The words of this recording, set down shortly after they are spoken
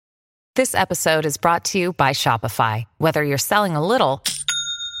This episode is brought to you by Shopify. Whether you're selling a little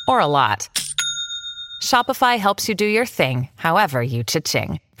or a lot, Shopify helps you do your thing, however you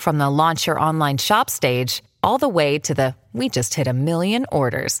cha-ching. From the launch your online shop stage, all the way to the we just hit 1 million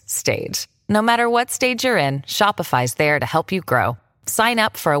orders stage. No matter what stage you're in, Shopify's there to help you grow. Sign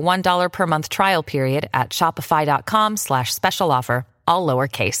up for a $1 per month trial period at shopify.com/special offer, all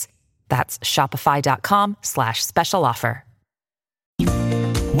lowercase. That's shopify.com/special offer.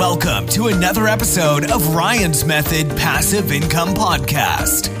 Welcome to another episode of Ryan's Method Passive Income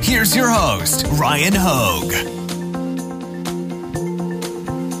Podcast. Here's your host, Ryan Hogue.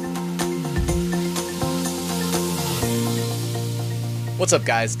 What's up,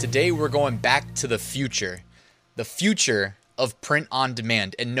 guys? Today we're going back to the future of print on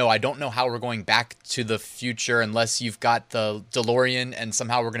demand. And no, I don't know how we're going back to the future unless you've got the DeLorean and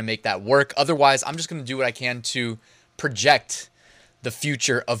somehow we're going to make that work. Otherwise, I'm just going to do what I can to project the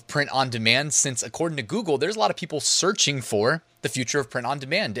future of print on demand, since according to Google, there's a lot of people searching for the future of print on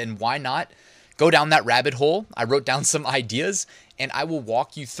demand. And why not go down that rabbit hole? I wrote down some ideas and I will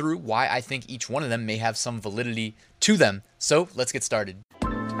walk you through why I think each one of them may have some validity to them. So let's get started.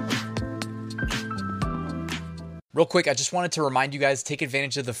 Real quick, I just wanted to remind you guys, take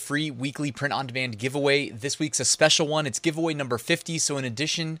advantage of the free weekly print on demand giveaway. This week's a special one. It's giveaway number 50. So in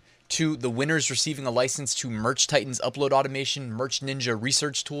addition to the winners receiving a license to Merch Titan's upload automation, Merch Ninja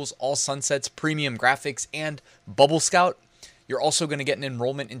research tools, All Sunsets, premium graphics, and Bubble Scout, you're also going to get an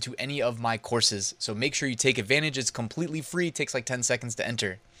enrollment into any of my courses. So make sure you take advantage. It's completely free. It takes like 10 seconds to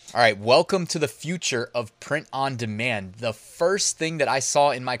enter. All right, welcome to the future of print on demand. The first thing that I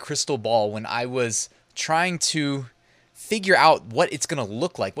saw in my crystal ball when I was trying to figure out what it's going to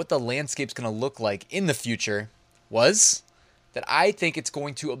look like, what the landscape's going to look like in the future, was that I think it's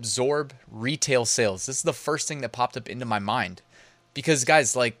going to absorb retail sales. This is the first thing that popped up into my mind. Because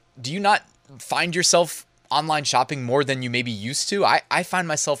guys, like, do you not find yourself online shopping more than you maybe used to? I find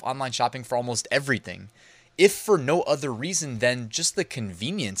myself online shopping for almost everything, if for no other reason than just the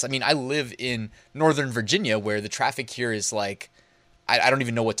convenience. I mean, I live in Northern Virginia where the traffic here is like, I don't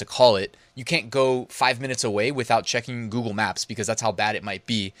even know what to call it. You can't go 5 minutes away without checking Google Maps because that's how bad it might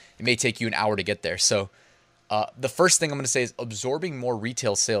be. It may take you an hour to get there. So the first thing I'm going to say is absorbing more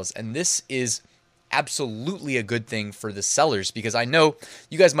retail sales. And this is absolutely a good thing for the sellers, because I know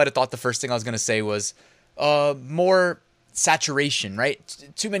you guys might have thought the first thing I was going to say was more saturation, right?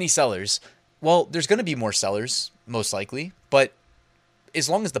 Too many sellers. Well, there's going to be more sellers, most likely. But as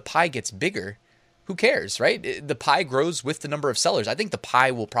long as the pie gets bigger, who cares, right? The pie grows with the number of sellers. I think the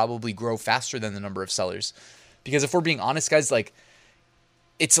pie will probably grow faster than the number of sellers. Because if we're being honest, guys, like,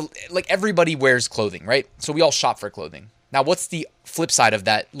 it's like everybody wears clothing, right? So we all shop for clothing. Now, what's the flip side of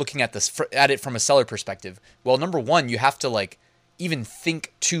that, looking at this at it from a seller perspective? Well, number one, you have to like even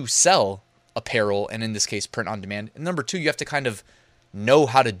think to sell apparel, and in this case, print on demand. And number two, you have to kind of know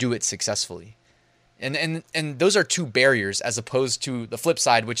how to do it successfully. And those are two barriers, as opposed to the flip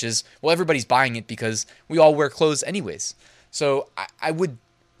side, which is, well, everybody's buying it because we all wear clothes anyways. So I would,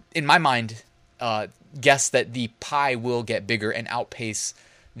 in my mind, guess that the pie will get bigger and outpace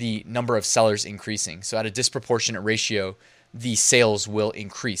the number of sellers increasing. So at a disproportionate ratio, the sales will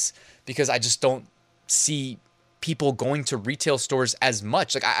increase, because I just don't see people going to retail stores as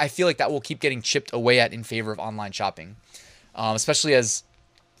much. Like, I feel like that will keep getting chipped away at in favor of online shopping, especially as,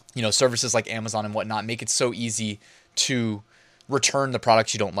 you know, services like Amazon and whatnot make it so easy to return the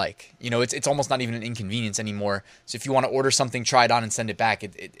products you don't like. You know, it's almost not even an inconvenience anymore. So if you want to order something, try it on and send it back,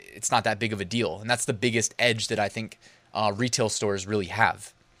 it's not that big of a deal. And that's the biggest edge that I think retail stores really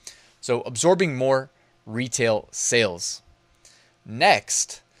have. So absorbing more retail sales.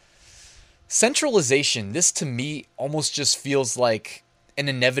 Next, centralization. This to me almost just feels like an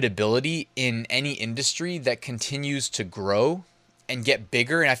inevitability in any industry that continues to grow and get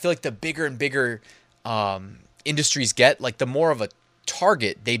bigger. And I feel like the bigger and bigger industries get, like, the more of a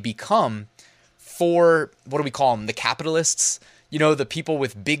target they become for, what do we call them? The capitalists, you know, the people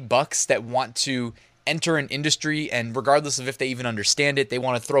with big bucks that want to enter an industry, and regardless of if they even understand it, they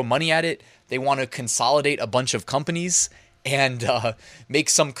want to throw money at it. They want to consolidate a bunch of companies and make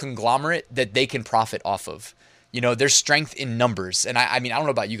some conglomerate that they can profit off of. You know, there's strength in numbers. And I mean, I don't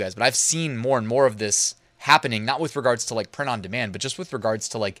know about you guys, but I've seen more and more of this happening, not with regards to like print on demand, but just with regards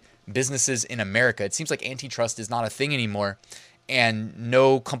to like businesses in America. It seems like antitrust is not a thing anymore, and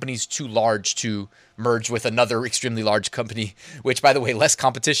no company's too large to merge with another extremely large company, which, by the way, less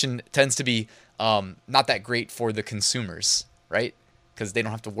competition tends to be not that great for the consumers, right? Because they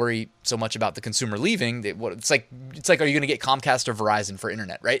don't have to worry so much about the consumer leaving. It's like, are you going to get Comcast or Verizon for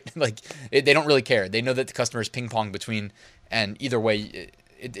internet, right? Like, they don't really care. They know that the customer is ping pong between, and either way,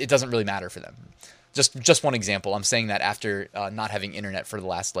 it doesn't really matter for them. Just one example. I'm saying that after not having internet for the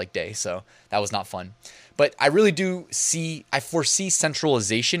last day, so that was not fun. But I really I foresee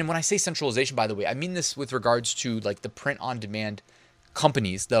centralization. And when I say centralization, by the way, I mean this with regards to like the print on demand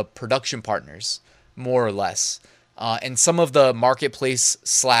companies, the production partners, more or less, and some of the marketplace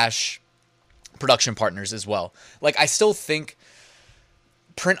 / production partners as well. Like I still think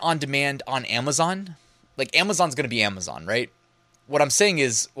print on demand on Amazon, like Amazon's going to be Amazon, right? What I'm saying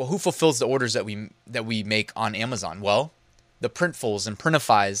is, well, who fulfills the orders that we make on Amazon? Well, the Printfuls and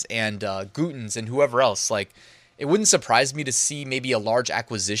Printifys and Gutens and whoever else. Like, it wouldn't surprise me to see maybe a large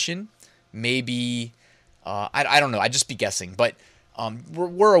acquisition. Maybe I don't know. I'd just be guessing, but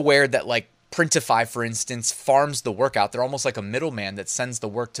we're aware that like Printify, for instance, farms the work out. They're almost like a middleman that sends the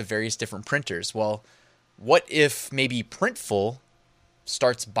work to various different printers. Well, what if maybe Printful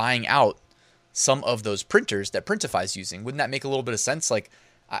starts buying out some of those printers that Printify is using? Wouldn't that make a little bit of sense? Like,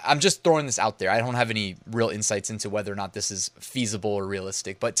 I'm just throwing this out there. I don't have any real insights into whether or not this is feasible or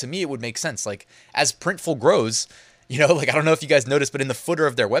realistic, but to me, it would make sense. Like, as Printful grows, like, I don't know if you guys noticed, but in the footer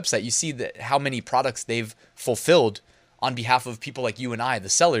of their website, you see that how many products they've fulfilled on behalf of people like you and I, the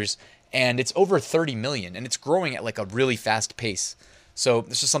sellers, and it's over 30 million, and it's growing at like a really fast pace. So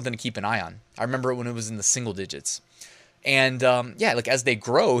it's just something to keep an eye on. I remember when it was in the single digits. And like as they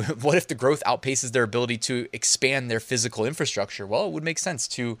grow, what if the growth outpaces their ability to expand their physical infrastructure? Well, it would make sense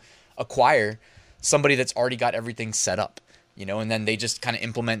to acquire somebody that's already got everything set up, and then they just kind of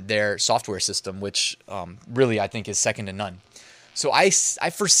implement their software system, which really I think is second to none. So I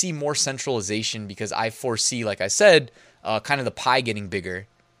foresee more centralization because I foresee, like I said, kind of the pie getting bigger.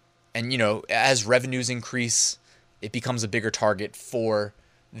 And, as revenues increase, it becomes a bigger target for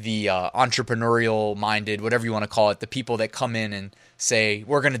the entrepreneurial minded, whatever you want to call it, the people that come in and say,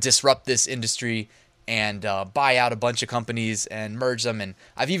 we're going to disrupt this industry and buy out a bunch of companies and merge them. And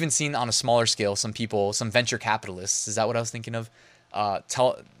I've even seen on a smaller scale, some venture capitalists, is that what I was thinking of?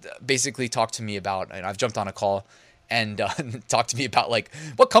 Basically talk to me about, and I've jumped on a call and talk to me about like,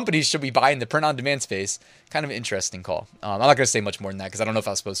 what companies should we buy in the print on demand space? Kind of an interesting call. I'm not going to say much more than that because I don't know if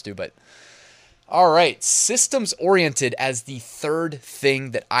I was supposed to, but all right, systems-oriented as the third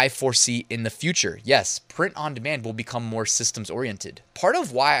thing that I foresee in the future. Yes, print on demand will become more systems-oriented. Part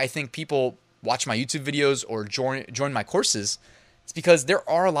of why I think people watch my YouTube videos or join my courses is because there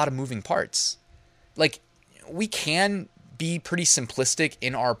are a lot of moving parts. Like, we can be pretty simplistic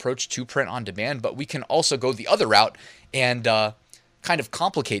in our approach to print on demand, but we can also go the other route and kind of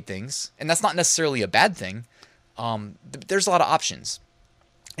complicate things. And that's not necessarily a bad thing. There's a lot of options.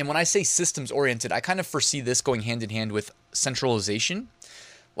 And when I say systems oriented, I kind of foresee this going hand in hand with centralization.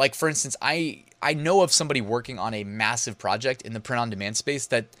 Like, for instance, I know of somebody working on a massive project in the print on demand space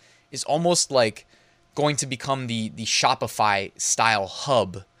that is almost like going to become the Shopify style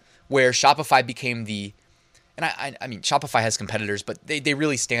hub, where Shopify became and I mean, Shopify has competitors, but they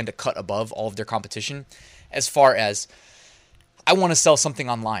really stand a cut above all of their competition as far as, I want to sell something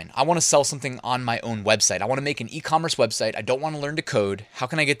online. I want to sell something on my own website. I want to make an e-commerce website. I don't want to learn to code. How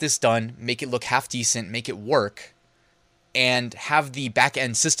can I get this done, make it look half decent, make it work, and have the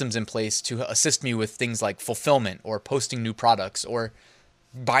back-end systems in place to assist me with things like fulfillment or posting new products or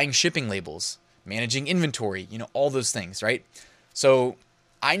buying shipping labels, managing inventory, all those things, right? So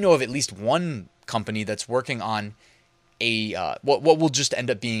I know of at least one company that's working on what will just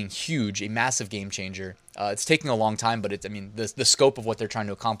end up being huge, a massive game changer. It's taking a long time, but the scope of what they're trying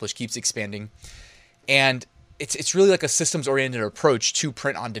to accomplish keeps expanding. And it's really like a systems-oriented approach to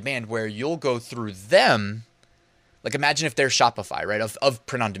print on demand where you'll go through them. Like, imagine if they're Shopify, right, of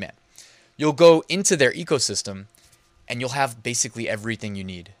print on demand. You'll go into their ecosystem and you'll have basically everything you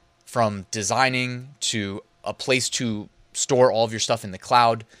need, from designing to a place to store all of your stuff in the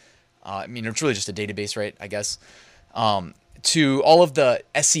cloud. It's really just a database, right, I guess. To all of the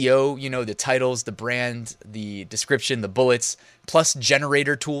SEO, the titles, the brand, the description, the bullets, plus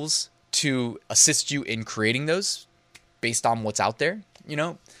generator tools to assist you in creating those based on what's out there,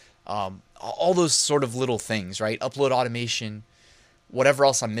 all those sort of little things, right? Upload automation, whatever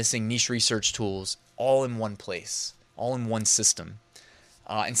else I'm missing, niche research tools, all in one place, all in one system.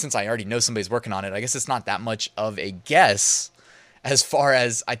 And since I already know somebody's working on it, I guess it's not that much of a guess as far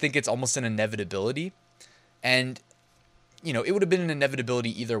as I think it's almost an inevitability. And it would have been an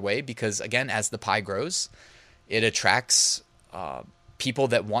inevitability either way because, again, as the pie grows, it attracts people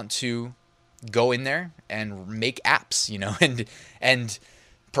that want to go in there and make apps, and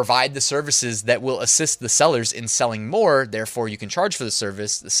provide the services that will assist the sellers in selling more. Therefore, you can charge for the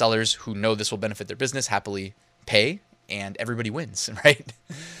service. The sellers who know this will benefit their business happily pay, and everybody wins, right?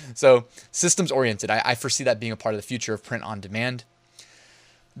 So systems oriented, I foresee that being a part of the future of print on demand.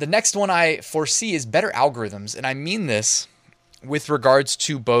 The next one I foresee is better algorithms. And I mean this with regards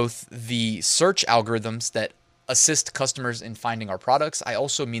to both the search algorithms that assist customers in finding our products. I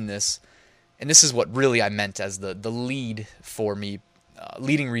also mean this, and this is what really I meant as the lead for me,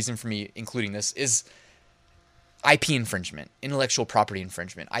 leading reason for me including this, is IP infringement, intellectual property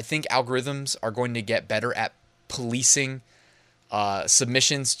infringement. I think algorithms are going to get better at policing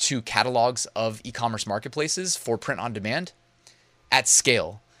submissions to catalogs of e-commerce marketplaces for print on demand at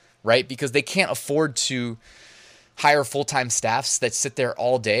scale, right? Because they can't afford to hire full-time staffs that sit there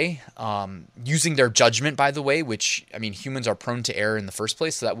all day using their judgment, by the way, which, I mean, humans are prone to error in the first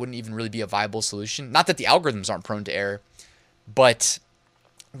place, so that wouldn't even really be a viable solution. Not that the algorithms aren't prone to error, but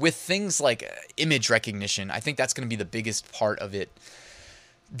with things like image recognition, I think that's going to be the biggest part of it,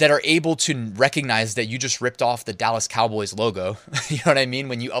 that are able to recognize that you just ripped off the Dallas Cowboys logo, you know what I mean,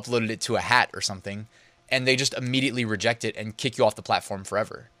 when you uploaded it to a hat or something, and they just immediately reject it and kick you off the platform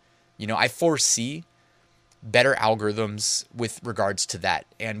forever. You know, I foresee better algorithms with regards to that.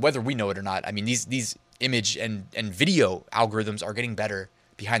 And whether we know it or not, I mean, these image and video algorithms are getting better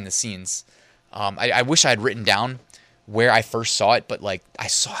behind the scenes. I wish I had written down where I first saw it, but like I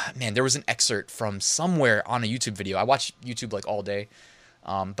saw, man, there was an excerpt from somewhere on a YouTube video. I watch YouTube like all day,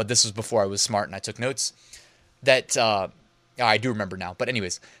 but this was before I was smart and I took notes. That I do remember now. But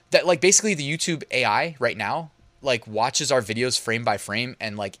anyways, that like basically the YouTube AI right now like watches our videos frame by frame,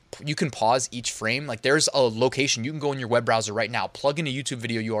 and like you can pause each frame. Like there's a location you can go in your web browser right now, plug in a YouTube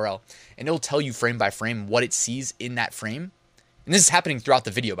video URL, and it'll tell you frame by frame what it sees in that frame. And this is happening throughout the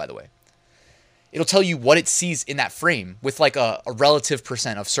video, by the way. It'll tell you what it sees in that frame with like a relative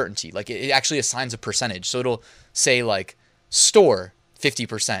percent of certainty. Like it actually assigns a percentage. So it'll say like store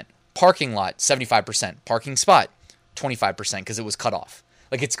 50%, parking lot 75%, parking spot 25% because it was cut off.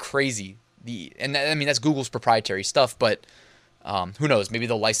 Like it's crazy. And I mean, that's Google's proprietary stuff, but who knows? Maybe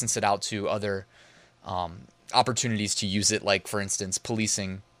they'll license it out to other opportunities to use it, like, for instance,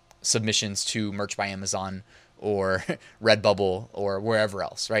 policing submissions to Merch by Amazon or Redbubble or wherever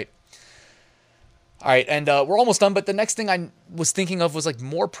else, right? All right, and we're almost done, but the next thing I was thinking of was, like,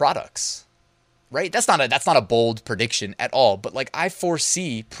 more products, right? That's not a bold prediction at all, but, like, I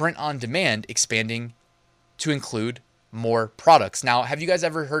foresee print on demand expanding to include more products. Now, have you guys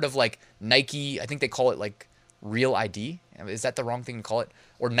ever heard of like Nike? I think they call it like Real ID. Is that the wrong thing to call it?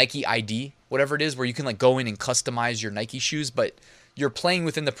 Or Nike ID, whatever it is, where you can like go in and customize your Nike shoes, but you're playing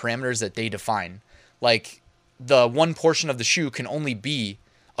within the parameters that they define. Like the one portion of the shoe can only be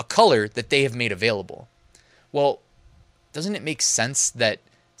a color that they have made available. Well, doesn't it make sense that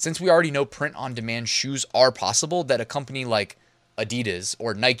since we already know print on demand shoes are possible, that a company like Adidas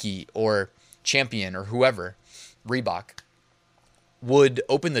or Nike or Champion or whoever, Reebok, would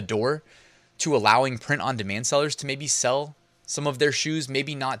open the door to allowing print-on-demand sellers to maybe sell some of their shoes,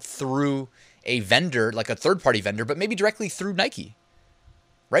 maybe not through a vendor, like a third-party vendor, but maybe directly through Nike,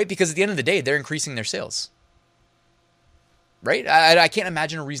 right? Because at the end of the day, they're increasing their sales, right? I can't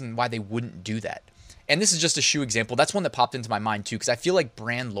imagine a reason why they wouldn't do that. And this is just a shoe example. That's one that popped into my mind too, because I feel like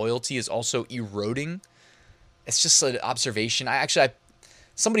brand loyalty is also eroding. It's just an observation.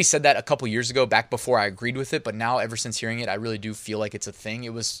 Somebody said that a couple years ago, back before I agreed with it, but now ever since hearing it, I really do feel like it's a thing.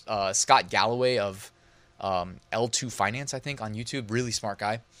 It was Scott Galloway of L2 Finance, I think, on YouTube. Really smart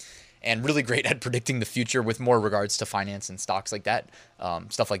guy and really great at predicting the future with more regards to finance and stocks like that,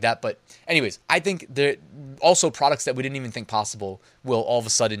 stuff like that. But anyways, I think there also products that we didn't even think possible will all of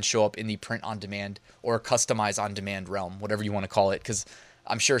a sudden show up in the print on demand or customize on demand realm, whatever you want to call it, because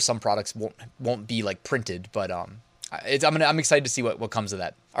I'm sure some products won't be like printed, but I'm excited to see what comes of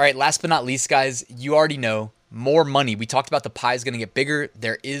that. All right, last but not least, guys, you already know, more money. We talked about the pie is going to get bigger.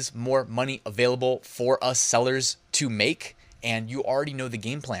 There is more money available for us sellers to make, and you already know the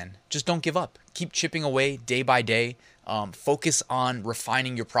game plan. Just don't give up. Keep chipping away day by day. Focus on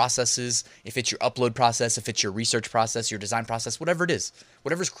refining your processes. If it's your upload process, if it's your research process, your design process, whatever it is,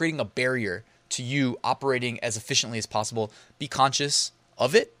 whatever's creating a barrier to you operating as efficiently as possible, be conscious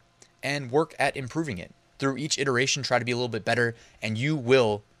of it and work at improving it. Through each iteration, try to be a little bit better, and you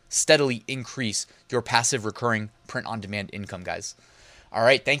will steadily increase your passive recurring print-on-demand income, guys. All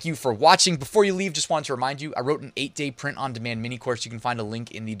right, thank you for watching. Before you leave, just wanted to remind you, I wrote an 8-day print-on-demand mini course. You can find a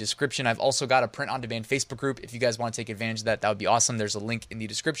link in the description. I've also got a print-on-demand Facebook group. If you guys want to take advantage of that, that would be awesome. There's a link in the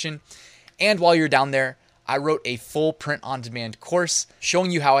description. And while you're down there, I wrote a full print-on-demand course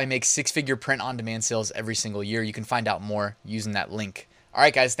showing you how I make six-figure print-on-demand sales every single year. You can find out more using that link. All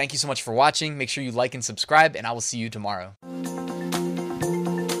right, guys, thank you so much for watching. Make sure you like and subscribe, and I will see you tomorrow.